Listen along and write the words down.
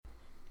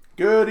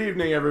Good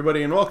evening,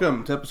 everybody, and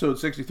welcome to episode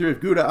 63 of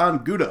Gouda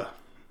on Gouda.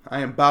 I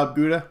am Bob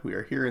Gouda. We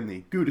are here in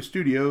the Gouda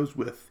studios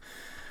with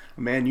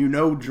a man you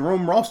know,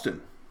 Jerome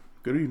Ralston.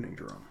 Good evening,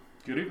 Jerome.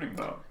 Good evening,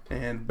 Bob.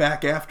 And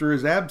back after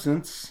his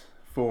absence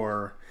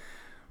for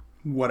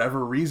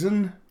whatever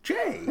reason,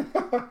 Jay.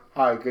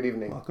 Hi, good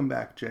evening. Welcome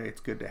back, Jay.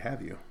 It's good to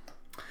have you.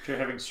 Jay,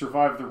 having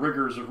survived the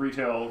rigors of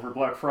retail over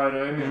Black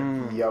Friday.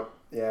 Yep.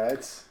 Yeah,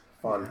 it's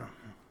fun.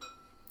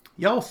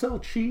 Y'all sell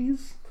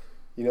cheese?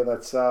 You know,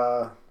 that's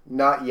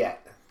not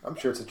yet. I'm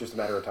sure it's just a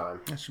matter of time.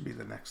 That should be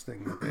the next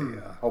thing that they...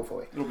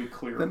 Hopefully. It'll be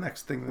clear. The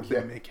next thing that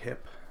they make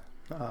hip.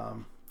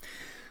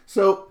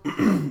 So,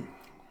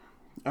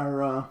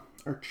 our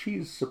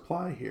cheese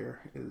supply here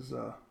is...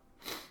 I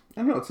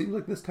don't know. It seems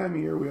like this time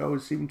of year we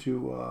always seem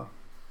to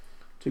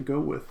go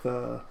with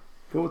the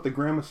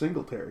Grandma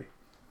Singletary.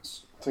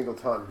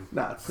 Singleton.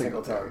 Not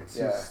Singletary.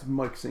 Singleton, yeah. It's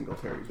Mike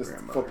Singletary's Just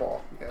grandmother.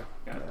 football.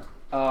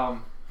 Yeah.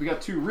 We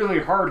got two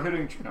really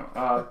hard-hitting...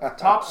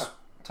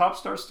 Top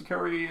starts to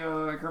carry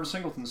Grandma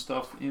Singleton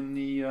stuff in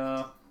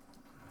the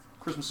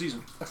Christmas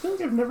season. I feel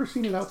like I've never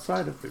seen it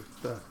outside of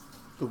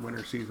the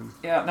winter season.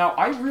 Yeah, now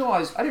I didn't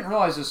realize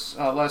this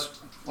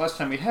last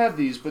time we had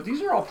these, but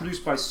these are all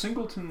produced by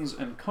Singletons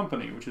and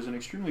Company, which is an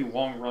extremely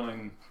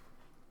long-running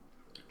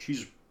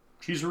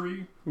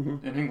cheesery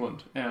in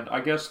England. And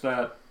I guess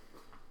that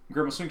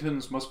Grandma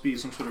Singleton's must be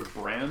some sort of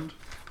brand.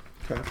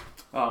 Okay.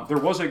 There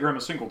was a Grandma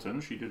Singleton.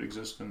 She did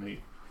exist in the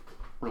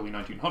early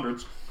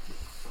 1900s.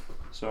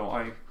 So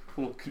I got a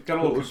little confused.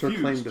 What was her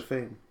claim to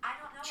fame?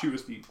 She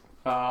was the...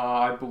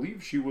 I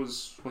believe she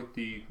was like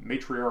the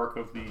matriarch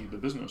of the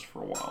business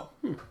for a while.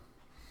 So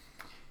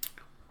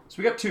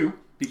we got two,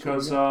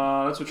 because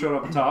that's what showed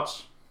up at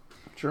Tops.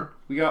 Sure.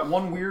 We got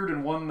one weird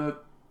and one that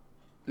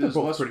They're is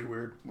both less... pretty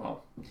weird.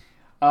 Well,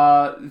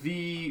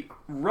 the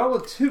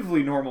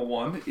relatively normal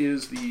one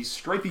is the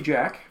Stripey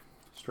Jack.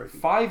 Stripey.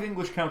 5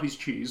 English counties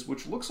cheese,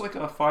 which looks like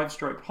a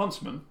 5-striped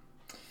Huntsman.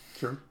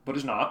 Sure. But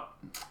is not.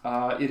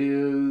 It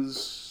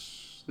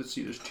is... Let's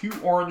see, there's 2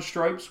 orange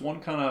stripes, 1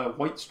 kind of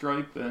white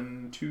stripe,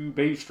 and 2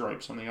 beige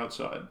stripes on the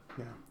outside.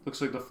 Yeah. Looks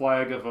like the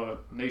flag of a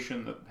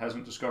nation that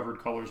hasn't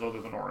discovered colors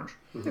other than orange.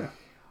 Yeah.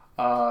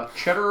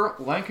 Cheddar,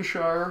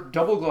 Lancashire,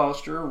 Double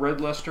Gloucester, Red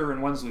Leicester,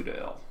 and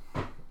Wensleydale.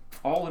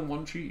 All in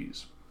one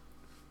cheese.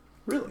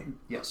 Really?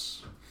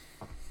 Yes.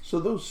 So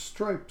those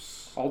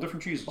stripes... All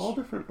different cheeses. All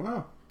different...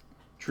 Wow.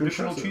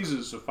 Traditional Impressive.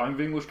 cheeses of 5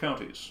 English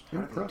counties.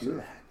 Impressive.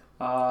 that?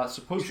 You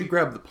Supposed should to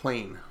grab the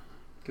plane.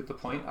 get the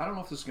plane. I don't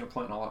know if this is going to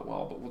plane all that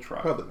well, but we'll try.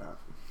 Probably not.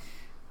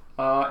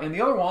 And the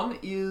other one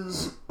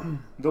is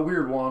the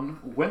weird one,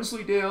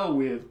 Wensleydale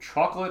with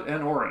chocolate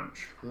and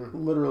orange.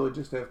 Literally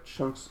just have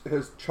chunks... It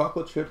has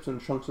chocolate chips and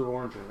chunks of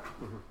orange in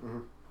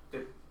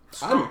it.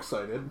 I'm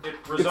excited. It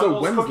It's a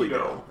resembles cookie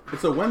dough. Wensleydale.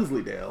 It's a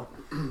Wensleydale,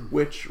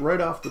 which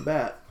right off the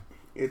bat,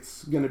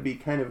 it's going to be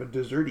kind of a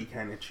desserty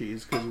kind of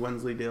cheese because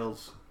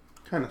Wensleydale's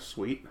kind of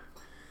sweet.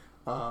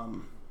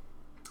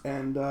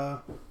 And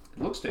It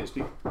looks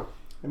tasty.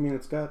 I mean,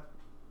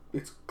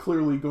 it's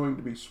clearly going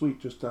to be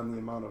sweet just on the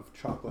amount of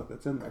chocolate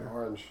that's in there.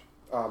 Orange.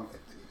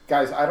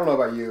 Guys, I don't know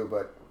about you,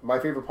 but my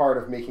favorite part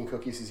of making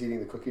cookies is eating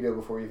the cookie dough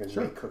before you even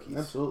make cookies.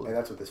 Absolutely. And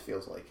that's what this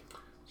feels like.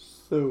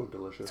 So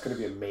delicious. It's going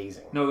to be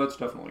amazing. No, that's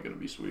definitely going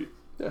to be sweet.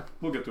 Yeah.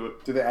 We'll get to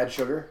it. Do they add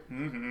sugar?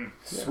 Mm-hmm.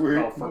 Sweet.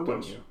 All Why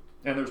wouldn't fructose. you?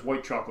 And there's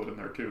white chocolate in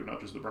there too,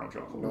 not just the brown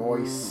chocolate.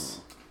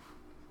 Nice.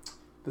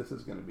 This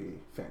is going to be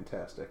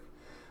fantastic.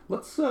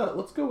 Let's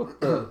go with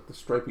the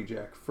Stripey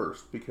Jack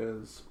first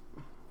because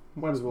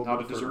might as well. Not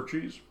go a for- dessert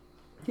cheese?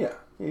 Yeah,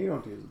 you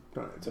don't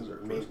have It's a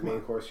dessert. main, first. Come main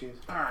on. course cheese.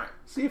 Alright.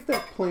 See if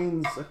that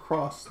planes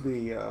across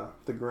the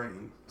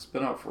grain. It's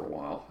been out for a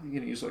while. You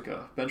going to use like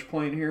a bench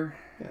plane here?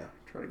 Yeah,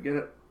 Try to get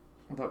it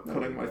without There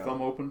cutting you my go.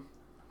 thumb open.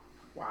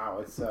 Wow,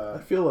 it's I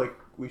feel like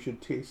we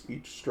should taste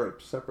each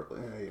stripe separately.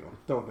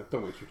 Don't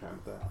waste your time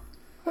with that.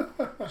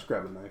 Just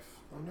grab a knife.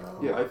 oh no.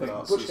 Yeah, I think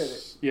Butch this hit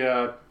is...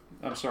 Yeah,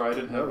 I'm sorry. I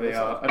didn't have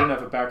I didn't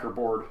have a backer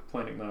board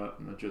planing that,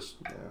 and it just...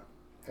 Yeah,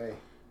 Hey,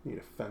 need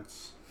a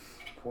fence.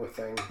 poor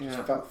thing.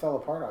 Yeah. Just fell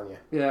apart on you.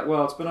 Yeah,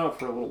 well, it's been out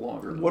for a little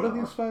longer. Than What are an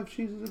hour. these 5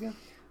 cheeses again?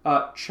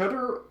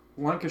 Cheddar,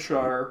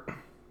 Lancashire,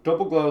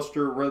 Double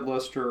Gloucester, Red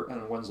Leicester,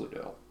 and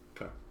Wensleydale.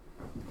 Okay.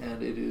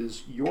 And it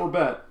is your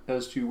bet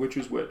as to which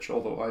is which.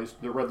 Although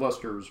the Red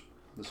Leicester's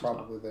this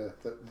Probably the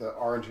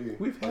orangey.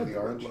 We've had the the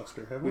orange. Red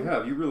Luster, is haven't not. We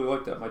have. You really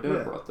like that. My dad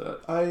Yeah. brought that.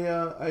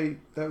 I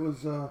that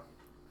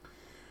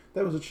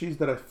was a cheese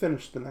that I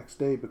finished the next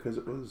day because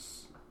it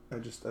was I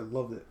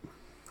loved it.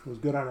 It was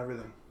good on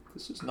everything.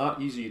 This is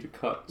not easy to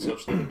cut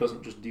such that it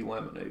doesn't just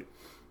delaminate.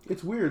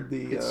 It's weird.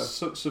 It's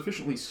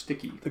sufficiently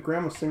sticky. The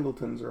Grandma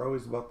Singletons are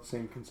always about the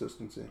same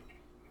consistency,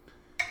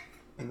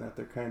 in that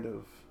they're kind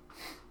of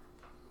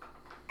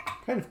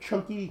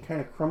chunky, kind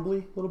of crumbly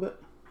a little bit.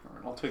 All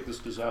right, I'll take this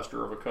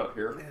disaster of a cut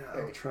here.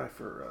 Yeah, I'll try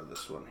for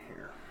this one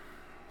here.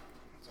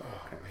 It's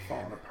all kind of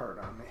falling apart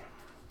on me.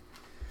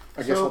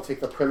 I guess I'll take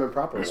the prim and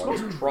proper It one.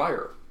 smells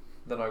drier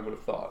than I would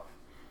have thought.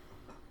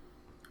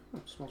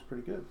 It smells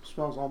pretty good. It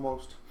smells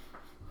almost...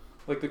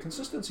 Like the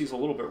consistency is a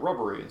little bit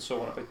rubbery, and so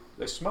when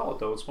I smell it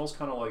though, it smells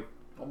kind of like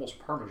almost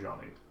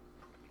Parmesan-y.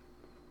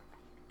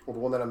 Well, the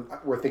one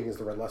that we're thinking is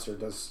the Red Leicester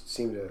does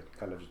seem to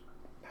kind of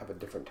have a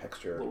different A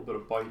texture. little bit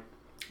of bite.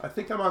 I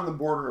think I'm on the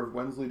border of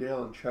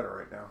Wensleydale and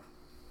Cheddar right now.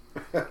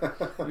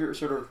 You're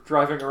sort of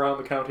driving around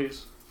the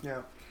counties.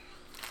 Yeah.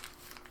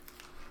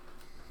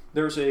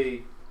 There's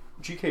a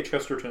G.K.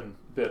 Chesterton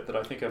bit that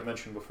I think I've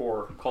mentioned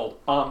before called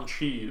On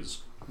Cheese,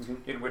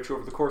 in which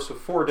over the course of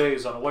 4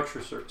 days on a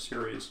lecture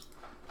series,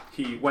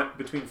 he went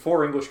between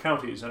 4 English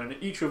counties, and in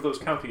each of those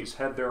counties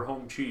had their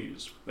home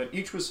cheese, and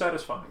each was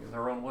satisfying in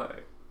their own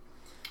way.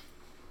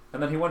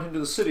 And then he went into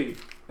the city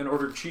and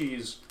ordered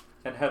cheese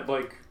and had,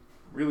 like,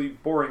 really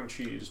boring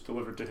cheese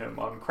delivered to him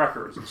on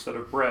crackers instead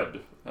of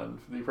bread, and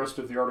the rest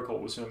of the article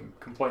was him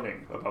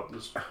complaining about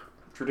this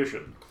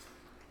tradition.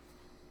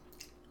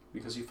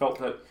 Because he felt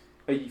that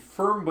a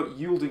firm but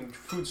yielding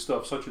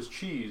foodstuff such as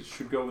cheese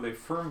should go with a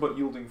firm but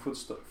yielding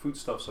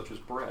foodstuff such as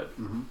bread,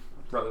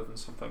 rather than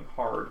something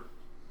hard.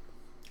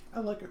 I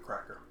like a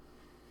cracker.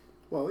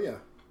 Well, yeah.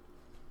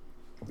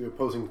 The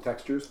opposing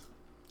textures.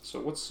 So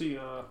what's the...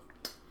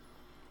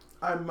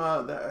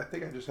 I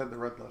think I just had the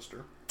Red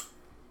Leicester.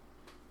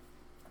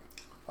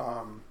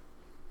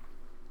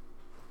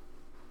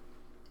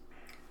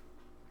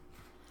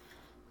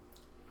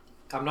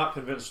 I'm not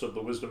convinced of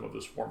the wisdom of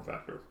this form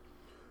factor.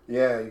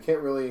 Yeah, you can't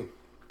really...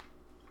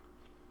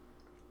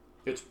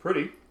 It's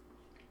pretty.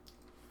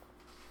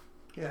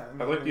 Yeah.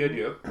 I like the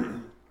idea.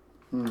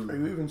 Are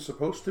you even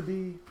supposed to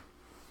be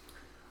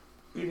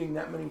eating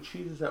that many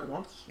cheeses at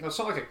once? It's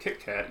not like a Kit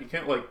Kat. You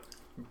can't, like,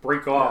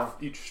 break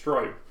off each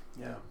stripe.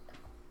 Yeah.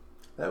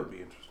 That would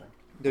be interesting.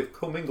 They've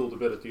commingled a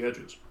bit at the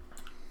edges.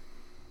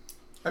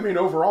 I mean,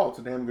 overall, it's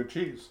a damn good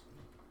cheese.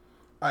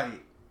 I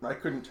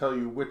couldn't tell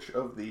you which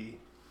of the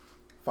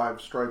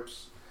 5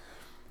 stripes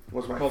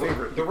was my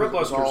favorite. The Red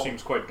Leicester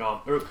seems quite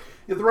dominant.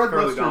 Yeah, the Red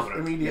Leicester is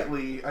dominant.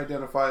 immediately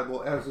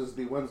identifiable, as is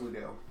the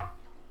Wensleydale.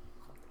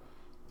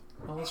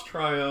 Well, let's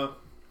try,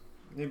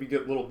 maybe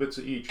get little bits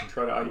of each and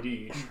try to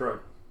ID each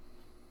stripe.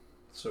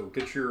 So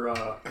get your,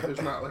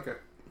 There's not like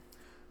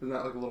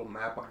a little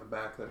map on the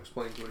back that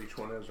explains what each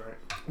one is, right?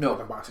 No.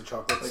 Like a box of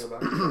chocolates.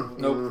 Like a box.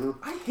 Nope.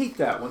 I hate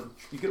that when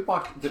you get a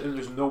box and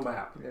there's no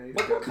map. Yeah, you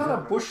Like, what kind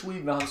of bush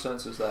league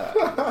nonsense is that?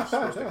 You're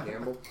supposed to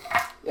gamble.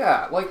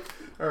 Yeah, like,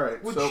 All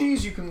right. with So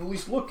cheese you can at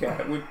least look at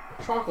it. With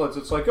chocolates,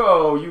 it's like,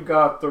 oh, you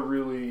got the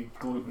really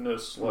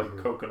glutinous, like,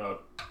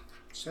 coconut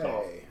stuff.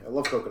 Hey, I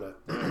love coconut.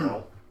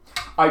 Well,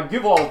 I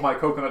give all of my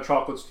coconut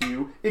chocolates to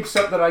you,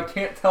 except that I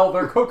can't tell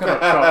they're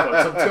coconut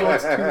chocolates until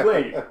it's too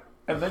late.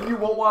 And then you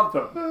won't want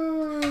them.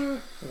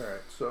 all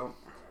right.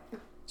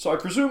 So I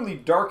presume the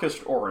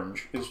darkest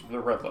orange is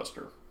the Red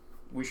Leicester.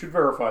 We should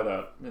verify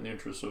that in the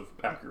interest of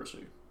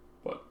accuracy.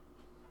 But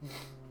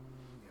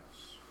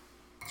Yes.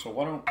 so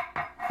why don't...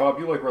 Bob,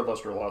 you like Red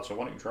Leicester a lot, so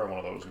why don't you try one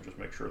of those and just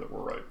make sure that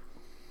we're right.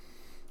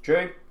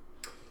 Jay?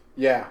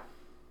 Yeah.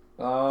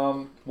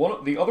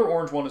 The other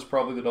orange one is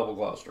probably the Double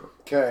Gloucester.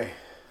 Okay.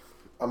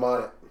 I'm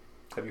on it.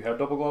 Have you had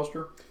Double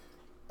Gloucester?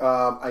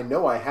 I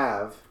know I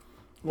have,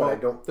 but Well, I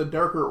don't... the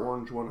darker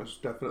orange one is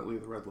definitely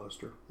the Red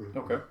Leicester.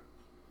 Okay.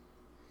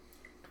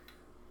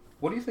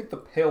 What do you think the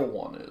pale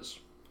one is?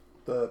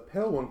 The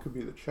pale one could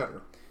be the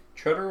cheddar.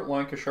 Cheddar,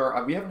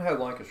 Lancashire. We haven't had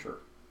Lancashire.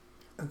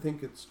 I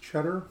think it's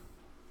cheddar.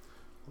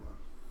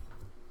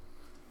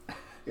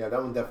 Yeah,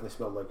 that one definitely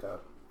smelled like a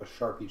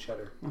Sharpie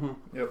cheddar.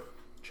 Yep.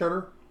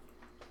 Cheddar,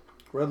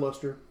 Red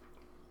Leicester,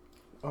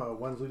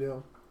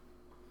 Wensleydale,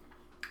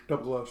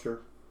 Double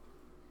Gloucester.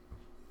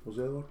 What was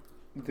the other one?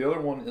 The other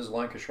one is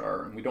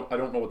Lancashire, and I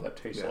don't know what that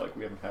tastes Yeah. like.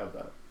 We haven't had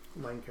that.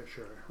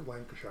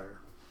 Lancashire.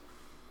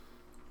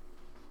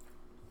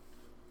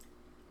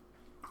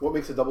 What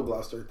makes a double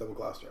Gloucester?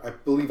 I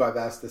believe I've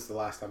asked this the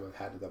last time I've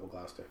had a double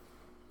Gloucester.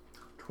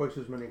 Twice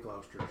as many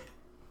Gloucesters.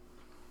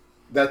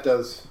 That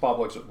does... Bob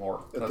likes it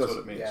more. That's what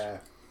it means. Yeah.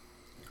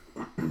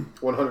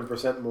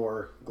 100%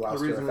 more Gloucester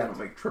The reason they effect.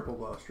 don't make triple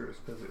Gloucester is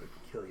because it would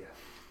kill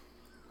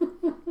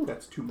you.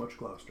 That's too much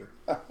Gloucester.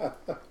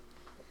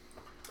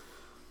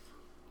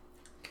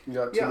 You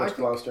got too Yeah, I much think-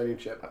 Gloucester in your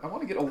chip. I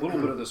want to get a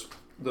little bit of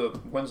the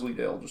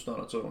Wensleydale just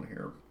on its own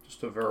here, just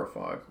to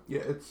verify.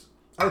 Yeah,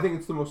 I think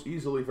it's the most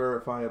easily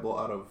verifiable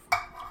out of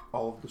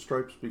all of the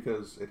stripes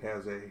because it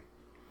has a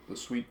The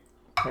sweet.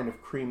 kind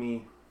of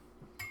creamy,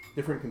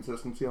 different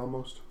consistency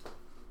almost.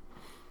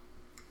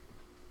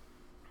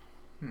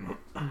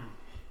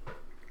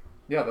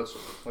 Yeah, that's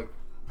like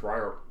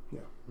drier.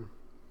 Yeah.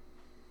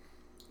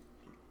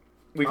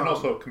 We can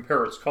also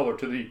compare its color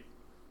to the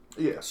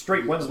Yeah.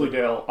 straight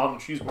Wensleydale on the Well,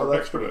 cheeseboard that's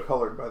next to pretty it.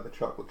 colored by the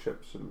chocolate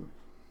chips and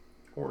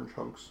orange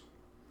hunks.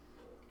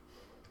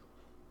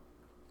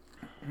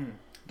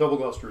 Double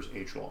Gloucesters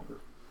age longer.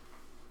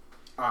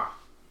 Ah.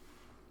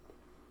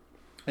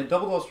 And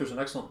Double Gloucester is an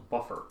excellent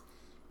buffer.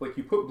 Like,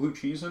 you put blue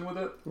cheese in with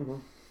it,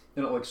 and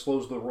it, like,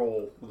 slows the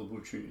roll with the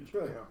blue cheese.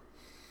 Really? Yeah.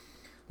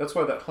 That's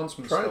why that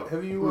Huntsman stuff...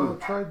 Have you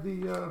tried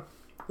the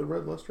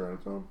Red Leicester on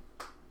its own?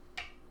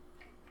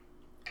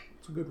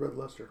 It's a good Red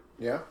Leicester.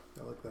 Yeah?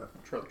 I like that.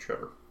 I'll try the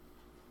cheddar.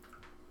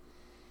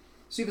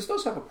 See, this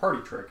does have a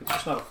party trick. It's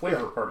just not a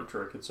flavor party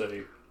trick. It's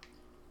a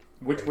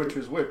which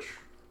is which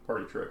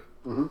party trick.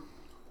 Mm-hmm.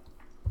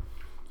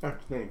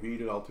 That's the thing. If you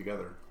eat it all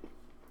together,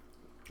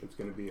 it's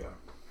going to be a...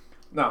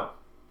 Now,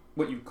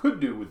 what you could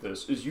do with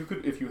this is you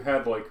could, if you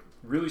had like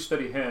really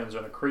steady hands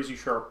and a crazy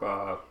sharp,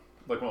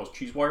 like one of those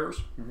cheese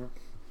wires,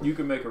 you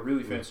could make a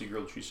really fancy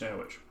grilled cheese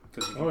sandwich.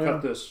 Because if you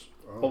cut this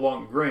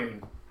along the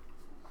grain,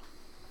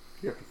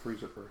 you have to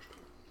freeze it first.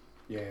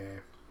 Yeah.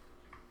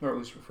 or at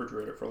least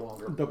refrigerate it for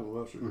longer. Double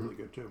roast is really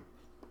good too.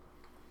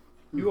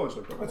 You always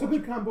like double That's a roast.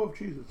 good combo of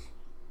cheeses.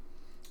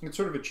 It's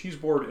sort of a cheese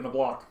board in a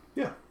block.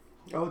 Yeah,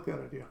 I like that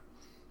idea.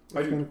 I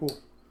That's do. kind of cool.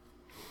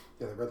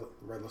 Yeah, the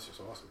red Lester's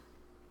awesome.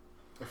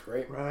 That's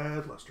great.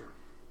 Red Lester.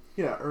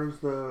 Yeah, or is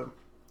the...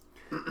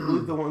 I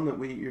believe the one that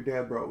your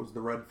dad brought was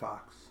the Red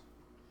Fox.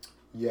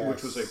 Yes.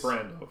 Which was a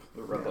brand of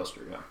the Red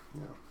Leicester, yeah.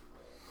 Yeah.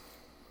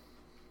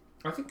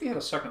 I think they had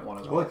a second one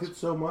as I well. liked it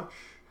so much.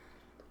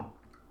 I don't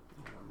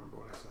remember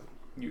what I said.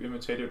 You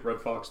imitated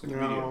Red Fox the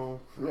comedian. No.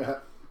 Yeah.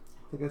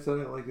 I think I said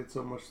I liked it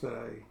so much that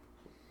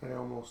I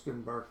almost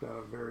embarked on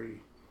a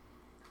very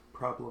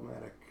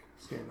problematic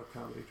stand-up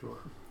comedy tour.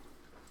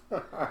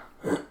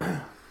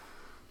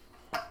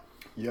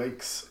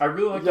 Yikes. I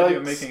really like the idea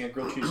of Yikes. making a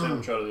grilled cheese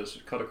sandwich out of this,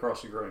 cut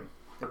across the grain.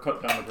 Or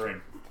cut down the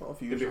grain. Well,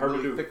 if you It'd use be hard to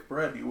really do. thick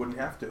bread, you wouldn't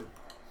have to.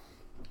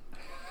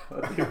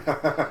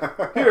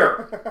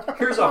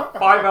 Here's a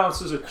 5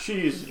 ounces of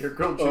cheese in your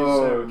grilled cheese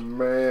Oh, sandwich.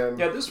 man.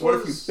 Yeah, this What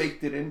was... if you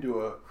baked it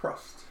into a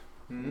crust?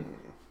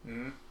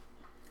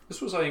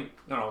 This was, I think,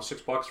 I don't know,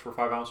 $6 for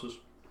 5 ounces.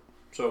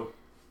 So,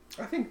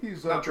 I think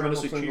these Not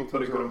tremendously cheap, singletons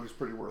but a good- are always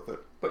pretty worth it.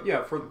 but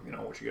yeah, for,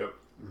 what you get.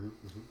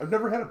 I've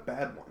never had a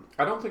bad one.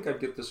 I don't think I'd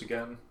get this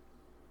again,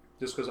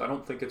 just because I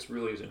don't think it's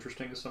really as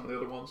interesting as some of the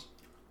other ones.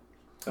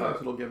 Nice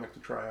little gimmick to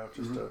try out,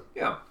 just to...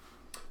 Yeah.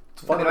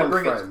 It's fun I mean,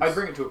 among friends. I'd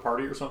bring it to a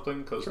party or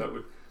something, because that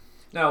would...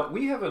 Now,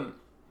 we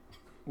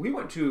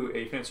went to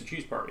a fancy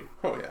cheese party.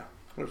 Oh yeah,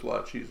 there's a lot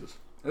of cheeses.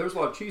 There was a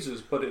lot of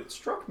cheeses, but it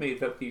struck me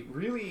that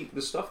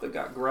the stuff that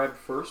got grabbed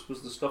first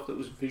was the stuff that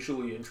was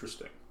visually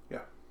interesting.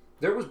 Yeah.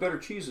 There was better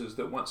cheeses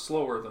that went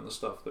slower than the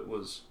stuff that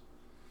was...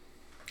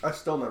 I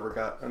still never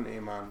got a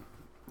name on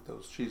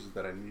those cheeses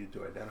that I needed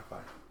to identify.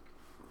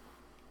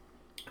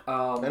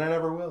 And I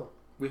never will.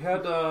 We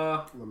had...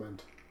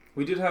 Lament.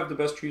 we did have the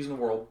best cheese in the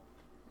world.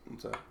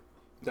 What's that?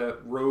 That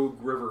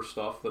Rogue River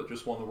stuff that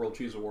just won the World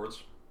Cheese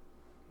Awards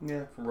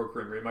Yeah. from Rogue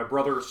Creamery. My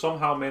brother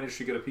somehow managed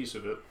to get a piece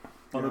of it.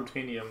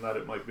 Unobtainium that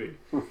it might be.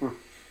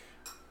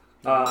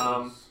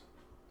 And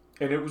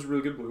it was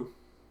really good blue.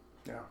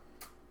 Yeah.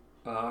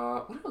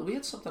 What else? We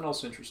had something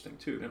else interesting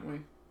too, didn't we?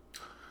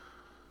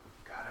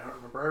 God, I don't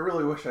remember. I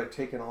really wish I'd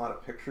taken a lot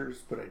of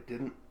pictures, but I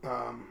didn't.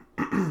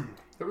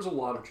 There was a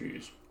lot of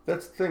cheese.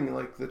 That's the thing.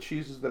 Like the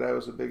cheeses that I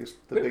was the We biggest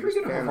had a pretty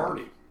good fan of.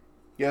 Havarti.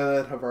 Yeah,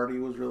 that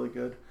Havarti was really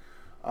good.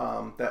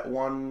 That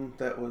one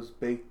that was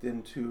baked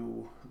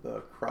into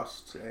the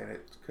crust, and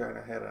it kind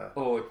of had a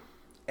Oh,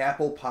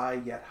 apple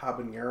pie yet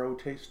habanero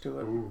taste to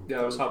it. Ooh.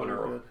 yeah, it was That really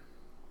habanero. good.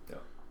 Yeah.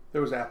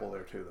 There was apple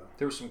there too, though.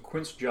 There was some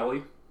quince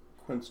jelly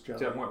Quince jelly.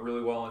 that went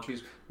really well on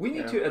cheese. We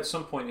need to at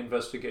some point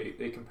investigate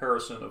a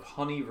comparison of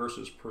honey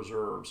versus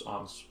preserves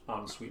on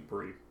sweet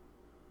brie.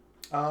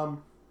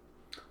 I'm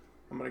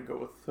gonna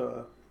go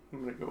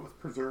with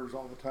preserves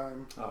all the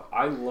time.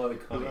 I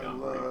like honey I on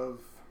brie.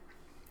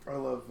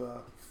 love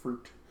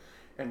fruit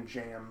and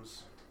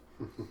jams.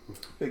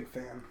 Big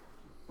fan.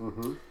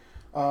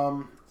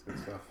 Mm-hmm. It's good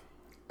stuff.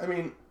 I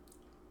mean,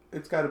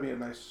 it's got to be a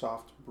nice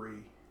soft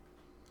brie,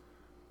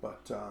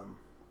 but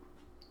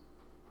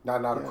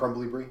Not a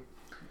crumbly brie.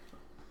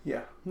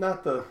 yeah,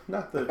 not the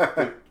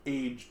the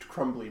aged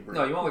crumbly brie.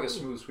 No, you want like a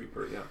smooth sweet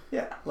brie, yeah.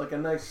 Yeah, like a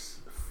nice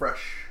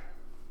fresh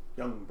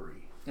young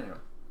brie. Anyway,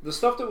 the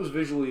stuff that was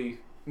visually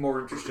more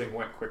interesting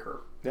went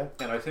quicker. Yeah.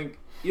 And I think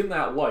in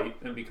that light,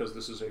 and because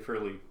this is a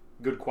fairly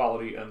good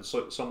quality and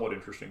somewhat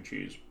interesting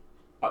cheese,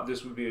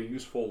 this would be a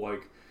useful,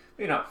 like,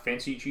 maybe not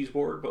fancy cheese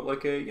board, but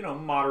like a,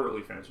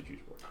 moderately fancy cheese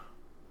board.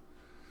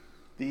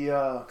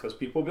 Because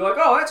people will be like,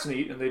 oh, that's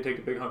neat, and they take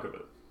a big hunk of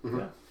it. Mm-hmm.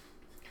 Yeah.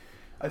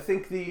 I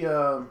think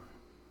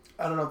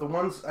I don't know, the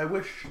ones, I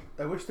wish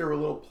there were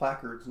little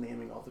placards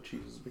naming all the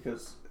cheeses,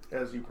 because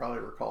as you probably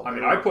recall... I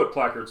mean, I put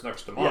placards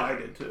next to mine. Yeah, I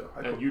did too.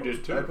 And you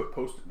did too. I put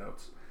Post-it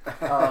notes.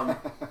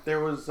 There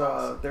was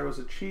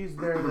a cheese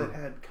there that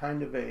had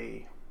kind of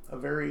a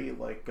very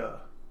like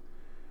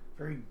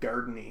very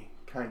gardeny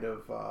kind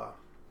of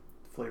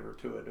flavor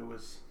to it. It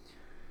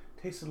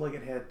tasted like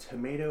it had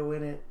tomato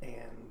in it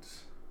and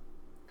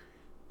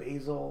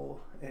basil.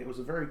 And it was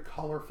a very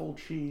colorful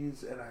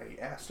cheese, and I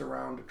asked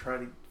around to try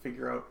to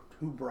figure out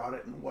who brought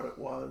it and what it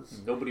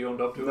was. Nobody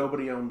owned up to it.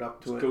 Nobody owned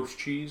up to it. Ghost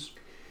cheese.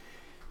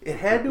 It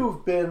had to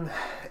have been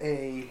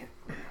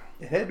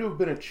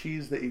a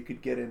cheese that you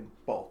could get in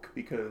bulk,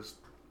 because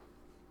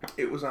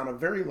it was on a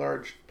very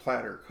large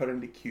platter cut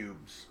into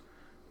cubes,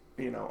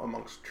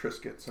 amongst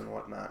Triscuits and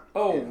whatnot.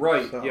 Oh, And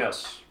right, so,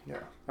 yes. Yeah.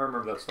 I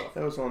remember that stuff.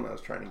 That was the one that I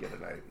was trying to get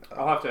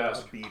I'll have to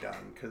ask. a beat on,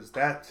 because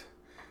that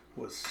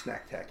was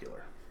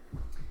snacktacular.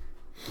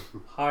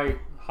 High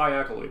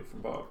accolade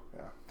from Bob.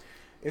 Yeah.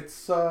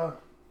 It's, I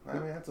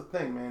mean, that's a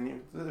thing,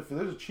 man. If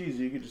there's a cheese,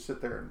 you could just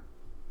sit there and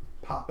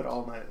pop it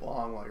all night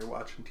long while you're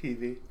watching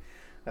TV.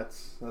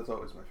 That's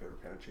always my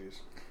favorite kind of cheese.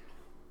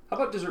 How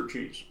about dessert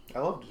cheese? I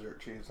love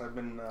dessert cheese. I've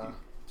been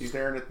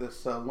staring at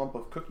this lump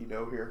of cookie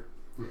dough here.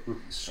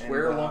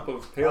 Square lump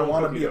of pale I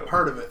want to cookie be dough. a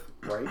part of it.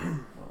 Right?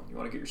 Well, you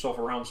want to get yourself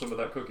around some of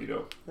that cookie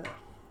dough. Yeah.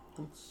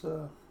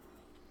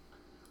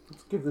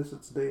 Let's give this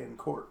its day in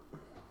court.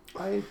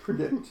 I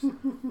predict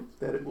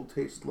that it will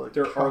taste like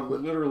There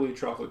chocolate. are literally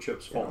chocolate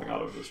chips falling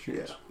out of this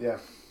cheese. Yeah.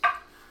 Yeah.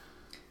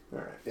 All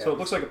right. Yeah. So it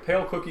looks like a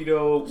pale cookie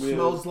dough with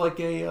Smells like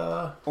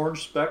a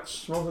orange specks.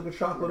 smells like a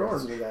chocolate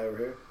Orange. orange. Guy over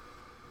here.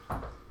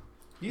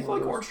 Do you One like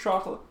of those- orange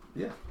chocolate?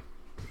 Yeah,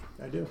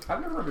 I do.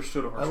 I've never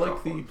understood orange I like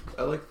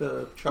chocolate.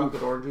 the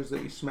chocolate oranges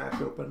that you smash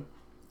open.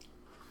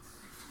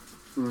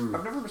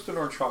 I've never understood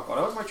orange chocolate.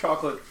 I like my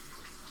chocolate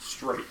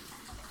straight.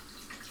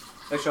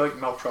 Actually, I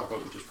like milk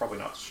chocolate, which is probably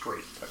not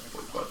straight,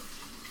 technically, but...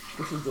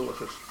 This is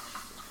delicious.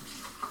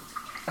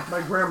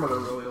 My grandmother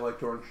really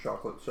liked orange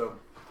chocolate, so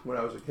when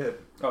I was a kid,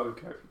 Oh,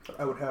 okay.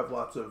 I would have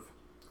lots of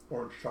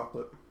orange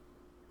chocolate.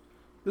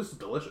 This is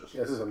delicious.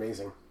 Yeah, this is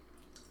amazing.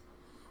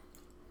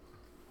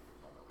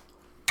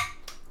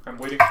 I'm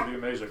waiting for the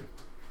amazing.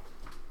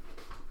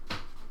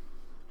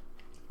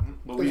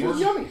 This is Louise,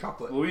 yummy.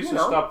 Chocolate. Louise You has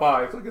know, stopped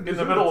by it's like a in the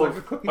dessert, middle it's of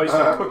like a cookie icing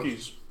dough.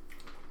 cookies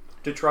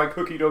to try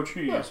cookie dough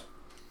cheese. Yeah.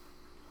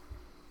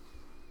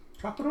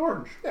 Chocolate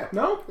orange. Yeah.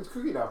 No? It's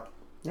cookie dough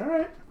All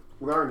right.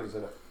 with oranges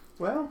in it.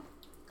 Well,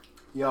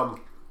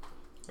 Yum.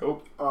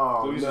 Oh,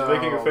 Oh, Louise no. is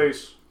making a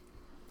face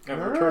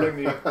and All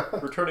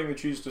returning the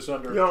cheese to you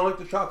sender. don't like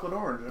the chocolate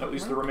orange. At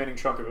least the remaining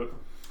chunk of it.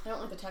 I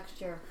don't like the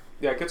texture.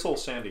 Yeah, it gets a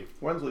little sandy.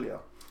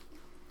 Wensleydale.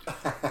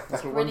 That's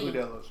what Gritty.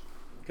 Wensleydale is.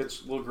 It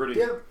gets a little gritty.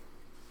 Yeah.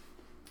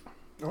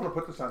 I want to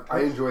put this on toast. I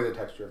enjoy the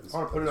texture of this. I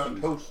want to put it on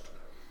cheese. toast.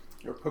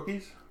 Or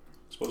cookies.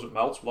 Suppose it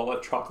melts with all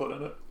that chocolate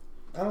in it.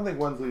 I don't think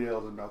Wensleydale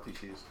is a melty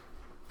cheese.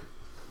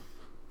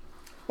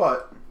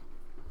 But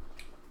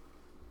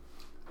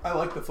I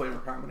like the flavor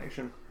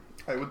combination.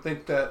 I would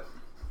think that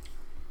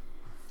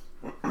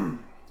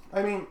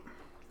I mean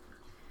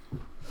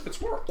It's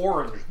more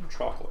orange than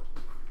chocolate.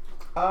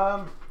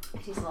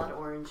 It tastes a lot of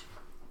orange.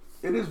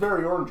 it is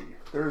very orangey.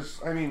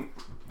 You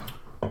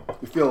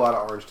feel a lot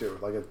of orange too.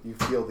 Like you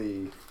feel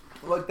the.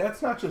 Like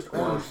that's not just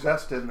orange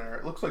zest in there.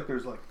 It looks like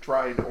there's like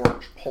dried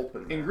orange pulp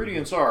in there.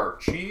 Ingredients are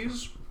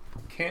cheese,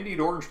 candied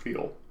orange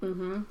peel,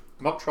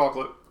 milk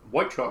chocolate,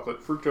 white chocolate,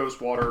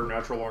 fructose, water,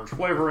 natural orange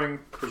flavoring,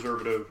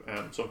 preservative,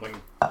 and something.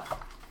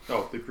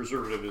 Oh, the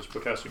preservative is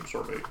potassium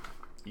sorbate,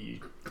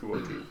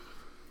 E2O2.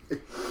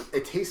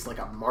 It tastes like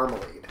a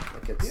marmalade.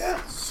 Like it's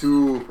Yeah.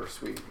 super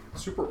sweet.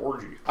 Super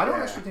orangey. I don't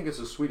Yeah. actually think it's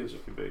as sweet as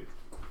it could be,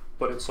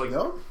 but it's like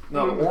No?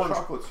 no the orange.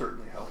 chocolate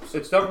certainly helps.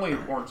 It's definitely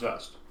orange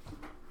zest,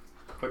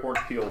 like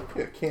orange peel.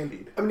 Yeah,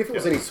 candied. I mean, if it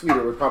was Yeah. any sweeter,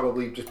 it would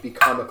probably just be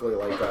comically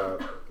like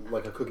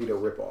a cookie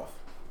dough ripoff.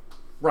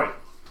 Right,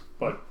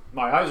 but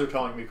my eyes are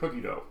telling me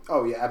cookie dough.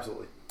 Oh yeah,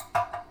 absolutely.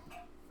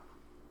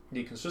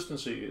 The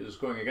consistency is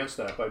going against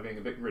that by being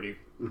a bit gritty,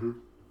 and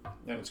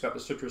it's got the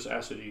citrus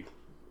acidy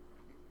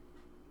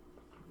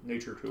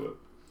nature to it.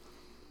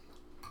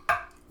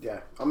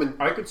 Yeah,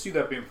 I could see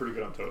that being pretty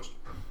good on toast.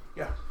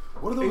 Yeah.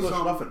 What are those? English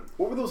muffin.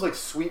 What were those like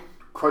sweet,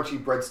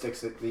 crunchy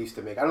breadsticks that they used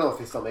to make? I don't know if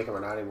they still make them or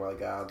not anymore.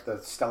 Like the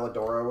Stella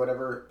Dora or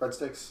whatever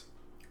breadsticks.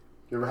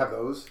 You ever have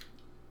those?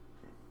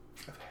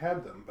 I've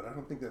had them, but I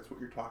don't think that's what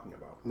you're talking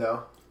about.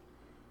 No.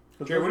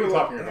 Jay, what are you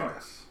talking about?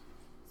 Anise.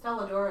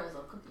 Saladora is a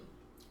cookie.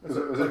 Was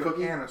it a like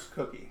cookie? An anise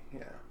cookie,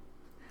 yeah.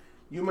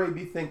 You may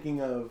be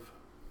thinking of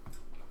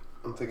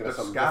I'm thinking of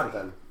something Biscotti.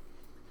 different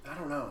then. I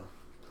don't know.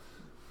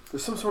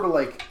 There's some sort of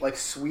like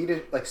sweet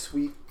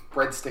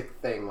breadstick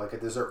thing, like a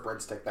dessert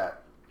breadstick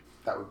that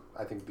would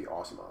I think would be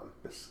awesome on.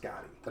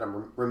 biscotti. That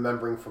I'm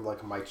remembering from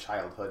like my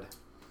childhood.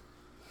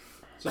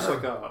 Is this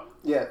like a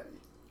Yeah,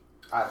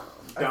 I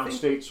don't know.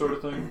 downstate sort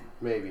of thing?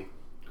 Maybe.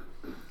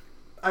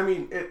 I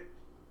mean, it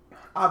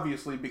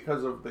obviously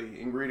because of the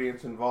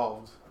ingredients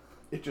involved,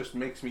 it just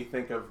makes me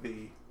think of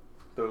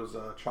those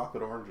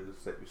chocolate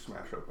oranges that you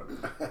smash open.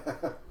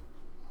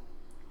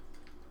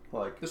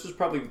 Like This is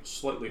probably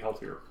slightly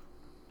healthier.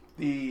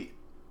 the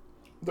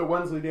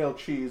Wensleydale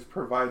cheese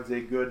provides a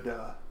good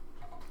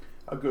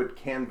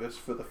canvas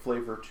for the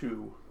flavor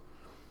to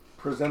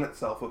present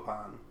itself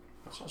upon.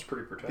 That sounds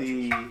pretty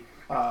pretentious.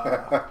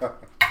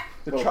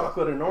 The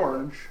chocolate and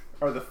orange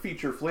are the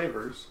feature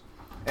flavors,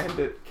 and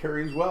it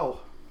carries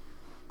well.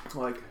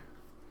 Like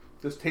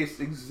this tastes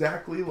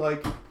exactly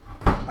like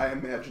I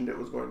imagined it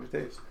was going to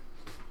taste.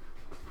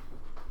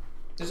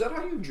 Is that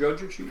how you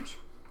judge a cheese?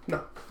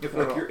 No, If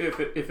not like at all.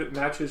 if it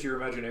matches your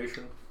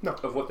imagination No.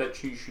 of what that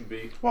cheese should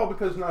be? Well,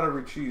 because not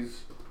every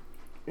cheese,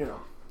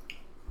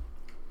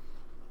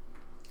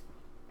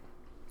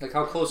 Like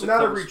how close it not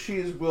comes. every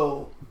cheese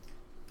will.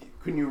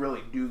 Can you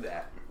really do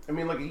that? I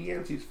mean, like a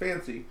Yancey's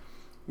Fancy,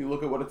 you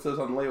look at what it says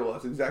on the label,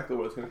 that's exactly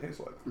what it's going to taste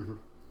like. Mm-hmm.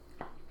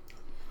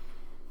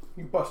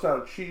 You bust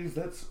out a cheese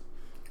that's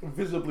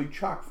visibly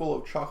chock full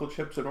of chocolate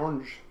chips and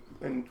orange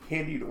and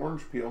candied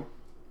orange peel.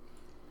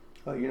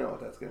 You know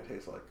what that's going to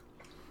taste like.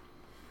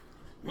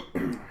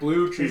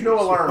 Blue cheese. There's no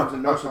alarms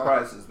and no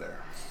surprises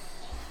there.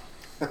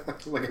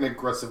 Like an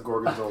aggressive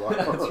gorgonzola.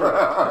 That's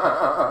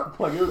right.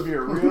 Like, it would be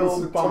a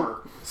real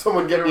bummer.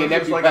 Someone get me an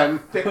Just like EpiPen. a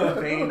thick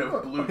vein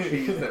of blue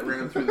cheese that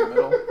ran through the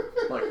middle.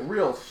 Like,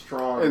 real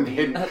strong And mean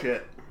hidden.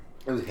 shit.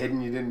 It was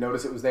hidden. You didn't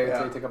notice it was there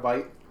until you took a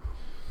bite.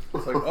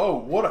 It's like, oh,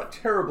 what a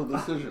terrible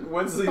decision.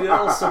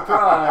 Wensleydale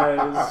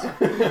surprise.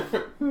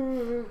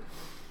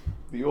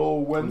 The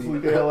old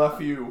Wensleydale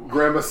FU.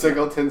 Grandma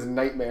Singleton's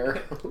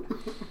nightmare.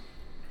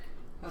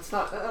 That's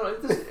not. I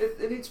don't know,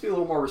 it needs to be a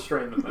little more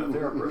restrained than that. They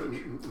are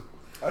British.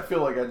 I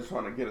feel like I just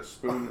want to get a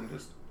spoon and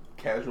just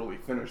casually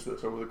finish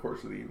this over the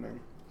course of the evening.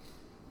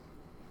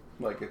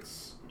 Like,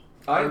 it's...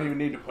 I don't even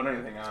need to put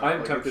anything on it. I am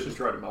Like, tempted it's to just-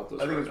 try to melt this.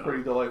 I think right it's now.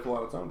 pretty delightful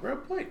on its own. Grab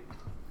a plate.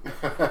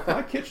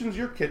 My kitchen's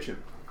your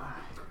kitchen.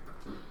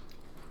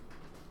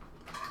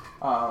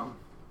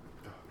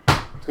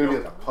 It's going to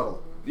be like a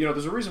puddle. You know,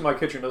 there's a reason my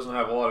kitchen doesn't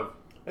have a lot of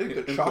I think the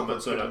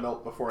implements chocolate's in going to it.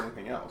 melt before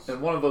anything else.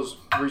 And one of those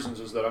reasons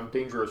is that I'm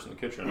dangerous in the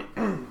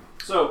kitchen.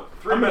 So,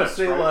 3 I'm going to minutes.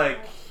 say right? like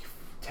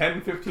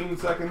 10, 15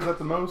 seconds at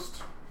the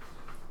most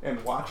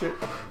and watch it,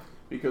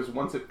 because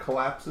once it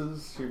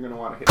collapses, you're going to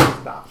want to hit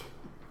stop.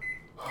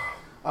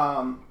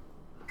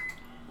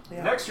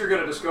 Next, you're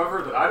going to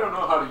discover that I don't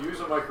know how to use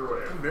a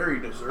microwave. Very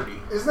desserty.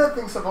 Isn't that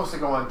thing supposed to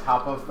go on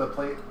top of the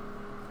plate?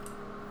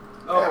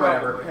 Oh, Yeah,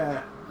 whatever. probably.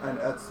 Yeah, and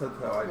that's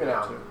how I do You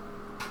know. it too.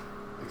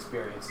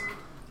 Experience.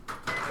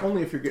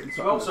 Only if you're getting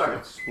 12 something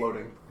that's seconds.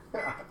 exploding.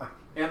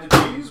 And the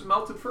cheese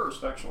melted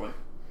first, actually.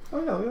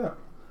 Oh yeah, look at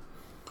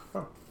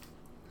that.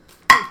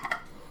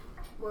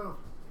 Well,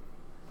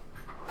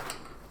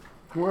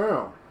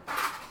 Wow.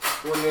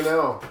 what do you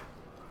know?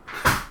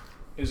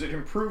 Is it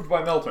improved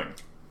by melting?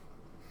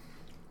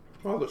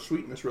 Well, the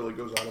sweetness really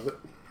goes out of it.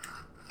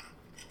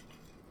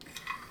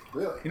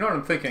 Really? You know what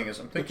I'm thinking is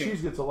The thinking.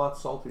 cheese gets a lot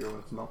saltier when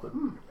it's melted.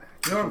 You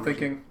know what I'm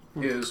thinking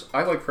is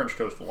I like French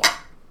toast a lot.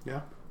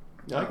 Yeah.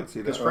 Yeah, I can see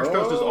that. Because French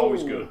toast is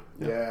always good.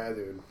 Yeah,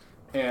 dude.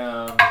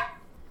 And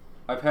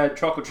I've had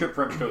chocolate chip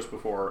French toast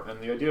before,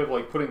 and the idea of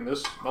like putting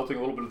this, melting a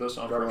little bit of this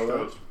on Drop French all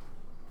that. toast.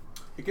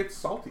 It gets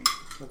salty.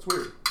 That's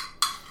weird.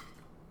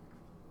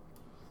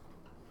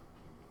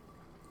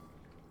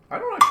 I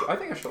don't actually. I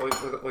think I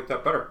should like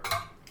that better.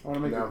 I want to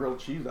make No. a grilled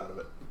cheese out of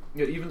it.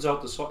 It evens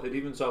out the salt. It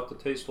evens out the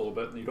taste a little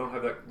bit, and you don't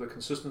have that. The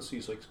consistency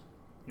is like,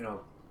 you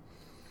know,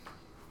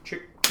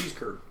 cheese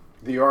curd.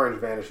 The orange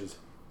vanishes.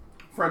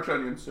 French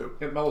onion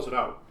soup. It mellows it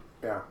out.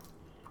 Yeah.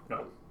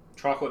 No,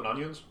 chocolate and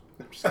onions.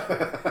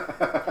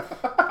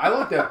 I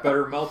like that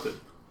better melted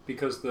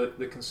because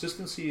the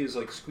consistency is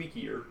like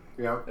squeakier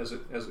Yeah. as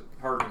it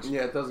hardens.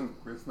 Yeah, it doesn't.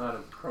 It's not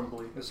as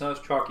crumbly. It's not as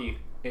chalky,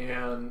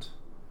 and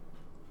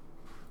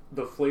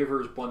the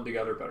flavors blend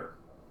together better.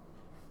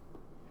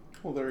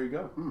 Well, there you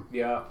go.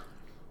 Yeah,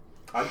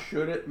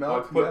 Should it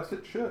melt? I'd put- Yes,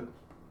 it should.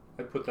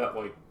 I'd put that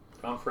like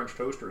on French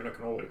toast or in a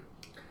cannoli.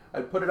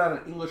 I'd put it on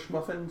an English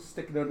muffin,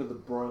 stick it under the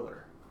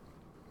broiler.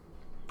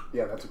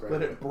 Yeah, that's a great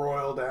Let idea. it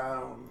broil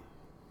down.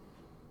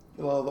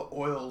 Let all the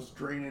oils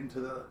drain into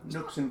the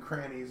nooks and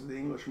crannies of the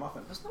English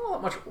muffin. There's not all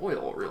that much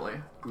oil, really.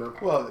 No.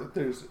 Well,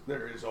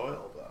 there is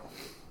oil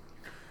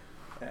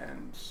though,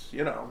 and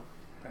you know,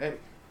 hey.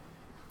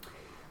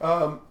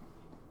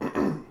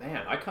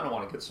 Man, I kind of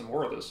want to get some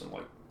more of this and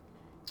like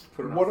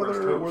put it on What French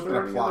other? toast. Were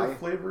there any Apply. other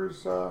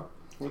flavors? Were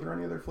there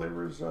any other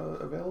flavors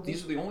available?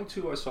 These are the only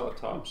two I saw at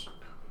Tops.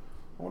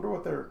 I wonder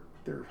what their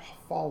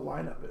fall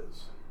lineup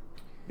is,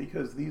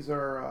 because these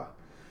are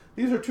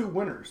two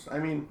winners. I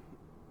mean,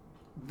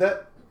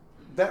 that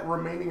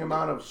remaining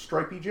amount of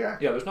Stripey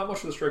Jack. Yeah, there's not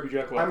much of the Stripey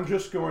Jack left. I'm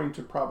just going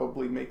to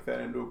probably make that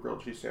into a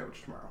grilled cheese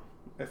sandwich tomorrow.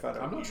 If I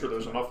don't, I'm not eat sure it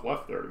there's tonight. enough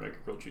left there to make a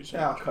grilled cheese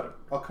Yeah, sandwich.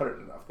 I'll cut it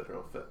enough that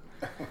it'll fit.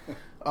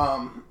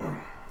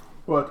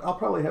 But I'll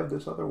probably have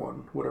this other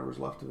one, whatever's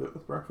left of it,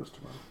 with breakfast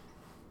tomorrow,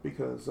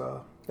 because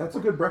that's a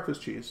good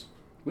breakfast cheese.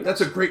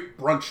 That's a great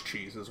brunch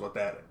cheese, is what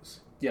that is.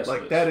 Yes,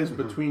 like it is. that is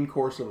between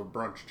course of a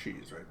brunch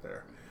cheese right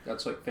there.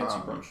 That's like fancy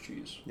brunch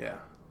cheese. Yeah.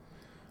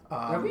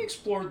 Have we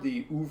explored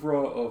the oeuvre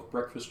of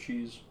breakfast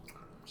cheese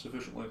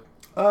sufficiently?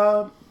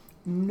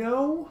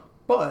 No,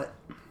 but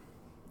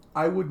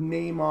I would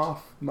name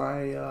off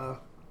my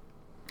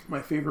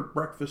my favorite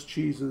breakfast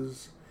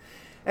cheeses.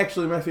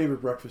 Actually, my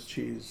favorite breakfast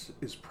cheese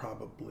is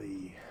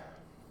probably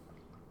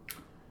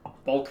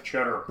Bulk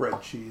cheddar. bread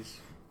cheese.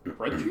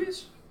 Bread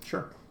cheese?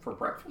 Sure. For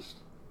breakfast?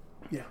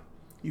 Yeah.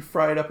 You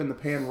fry it up in the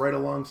pan right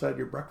alongside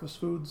your breakfast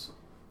foods.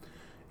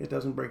 It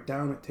doesn't break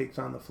down. It takes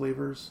on the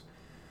flavors.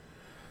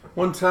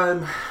 One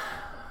time,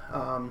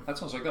 That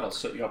sounds like that'll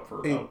set you up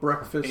for a about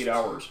breakfast 8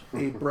 hours.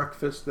 a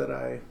breakfast that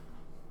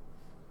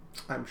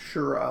I'm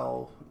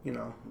sure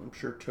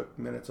took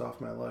minutes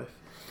off my life.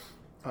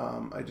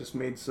 I just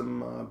made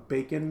some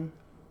bacon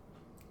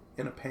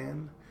in a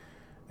pan,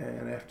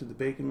 and after the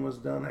bacon was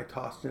done, I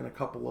tossed in a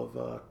couple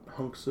of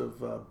hunks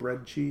of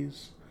bread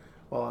cheese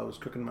while I was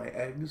cooking my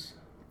eggs,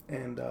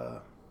 and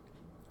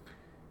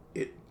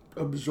it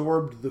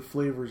absorbed the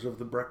flavors of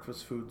the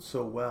breakfast food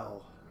so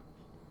well.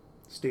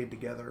 Stayed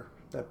together.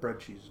 That bread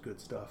cheese is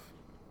good stuff.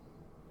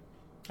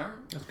 All right.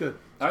 That's good.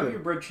 It's I good. view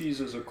bread cheese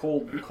as a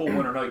cold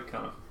winter night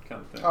kind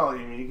of thing. Oh, you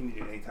can eat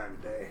it any time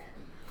of day.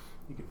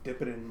 You could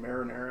dip it in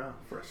marinara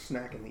for a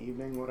snack in the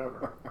evening,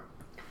 whatever.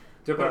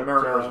 Dip it in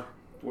marinara.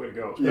 The way to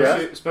go,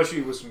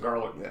 especially with some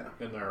garlic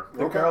in there.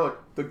 The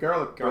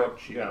garlic bread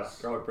cheese. Yeah,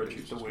 garlic bread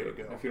cheese is the way to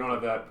go. If you don't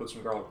have that, put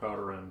some garlic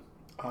powder in.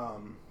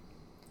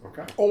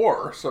 Okay.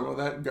 Or some of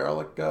that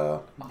garlic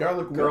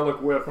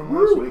whip from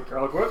last week.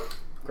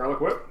 Garlic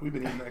whip. We've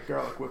been eating that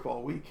garlic whip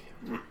all week.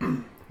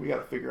 We got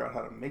to figure out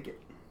how to make it.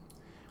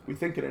 We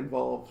think it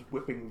involves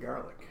whipping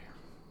garlic.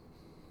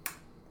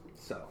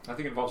 So I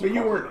think it involves. But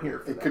you weren't here.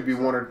 For it that, could be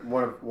so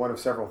one of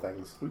several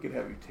things. we could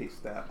have you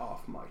taste that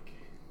off mic.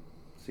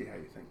 See how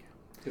you think.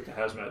 Get the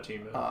hazmat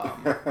team in.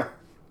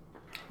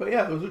 But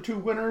yeah, those are two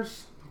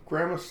winners.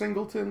 Grandma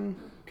Singleton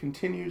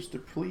continues to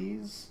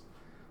please.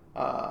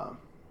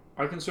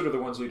 I consider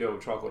the Wensley Dough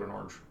chocolate and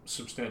orange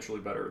substantially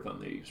better than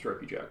the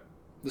Stripey Jack.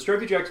 The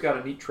Stripey Jack's got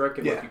a neat trick,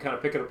 and like you kind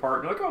of pick it apart,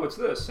 and you're like, oh, it's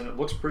this, and it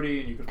looks pretty,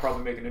 and you could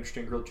probably make an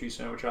interesting grilled cheese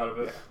sandwich out of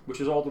it, which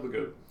is all to the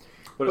good.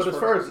 But as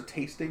far as the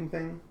tasting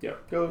thing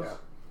goes,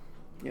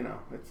 Yeah.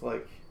 it's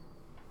like...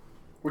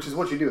 Which is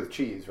what you do with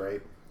cheese,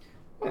 right?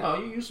 Well,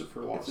 no, you use it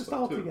for a lot It's of just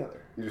stuff, all too.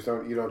 together. You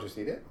don't just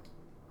eat it?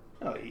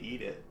 No, you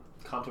eat it.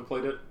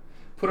 Contemplate it.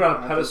 Put it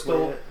on a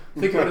pedestal.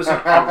 Think of it as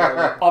an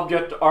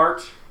object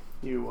art.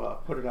 You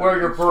put it on Wear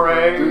your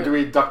beret. Do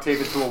we duct tape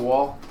it to a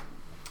wall?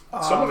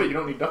 Some of it you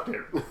don't need duct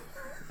tape.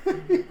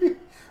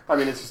 I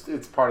mean,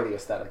 it's part of the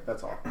aesthetic.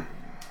 That's all.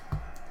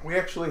 We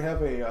actually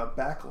have a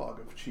backlog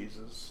of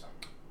cheeses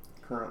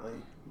currently.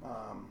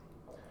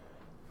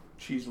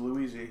 Cheese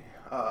Louise. She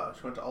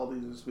went to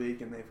Aldi's this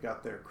week, and they've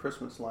got their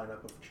Christmas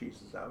lineup of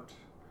cheeses out.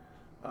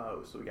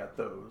 So we got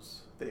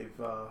those.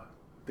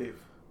 They've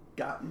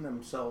gotten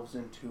themselves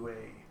into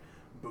a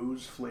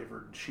booze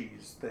flavored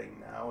cheese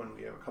thing now, and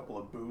we have a couple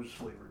of booze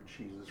flavored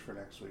cheeses for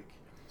next week.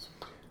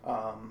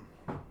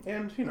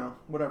 And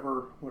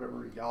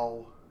whatever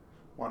y'all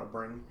want to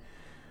bring.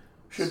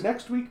 Should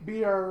next week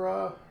be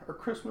our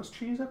Christmas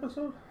cheese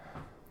episode?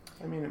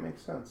 I mean, it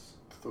makes sense.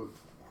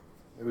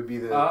 It would be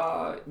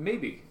the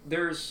maybe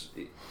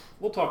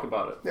we'll talk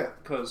about it. Yeah,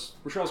 because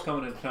Rochelle's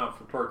coming into town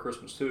for part of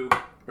Christmas too.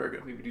 Very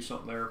good. Maybe do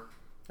something there.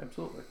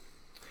 Absolutely.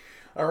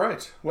 All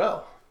right.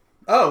 Well.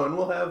 Oh, and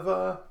we'll have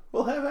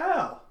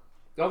Al.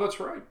 Oh, that's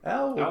right.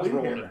 Al will Al's be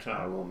rolling here. into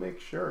town. I will make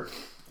sure.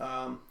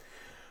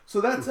 So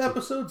that's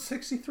episode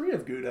 63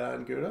 of Gouda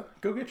and Gouda.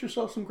 Go get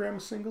yourself some Grandma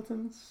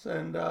Singletons,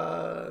 and if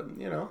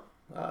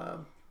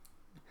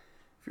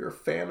you're a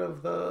fan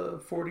of the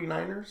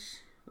 49ers,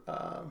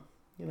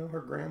 her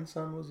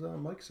grandson was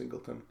Mike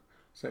Singleton.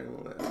 Saying a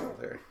little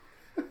there.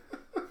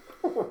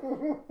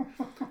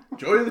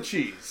 Joy of the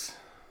cheese.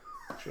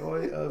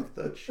 Joy of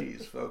the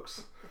cheese,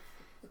 folks.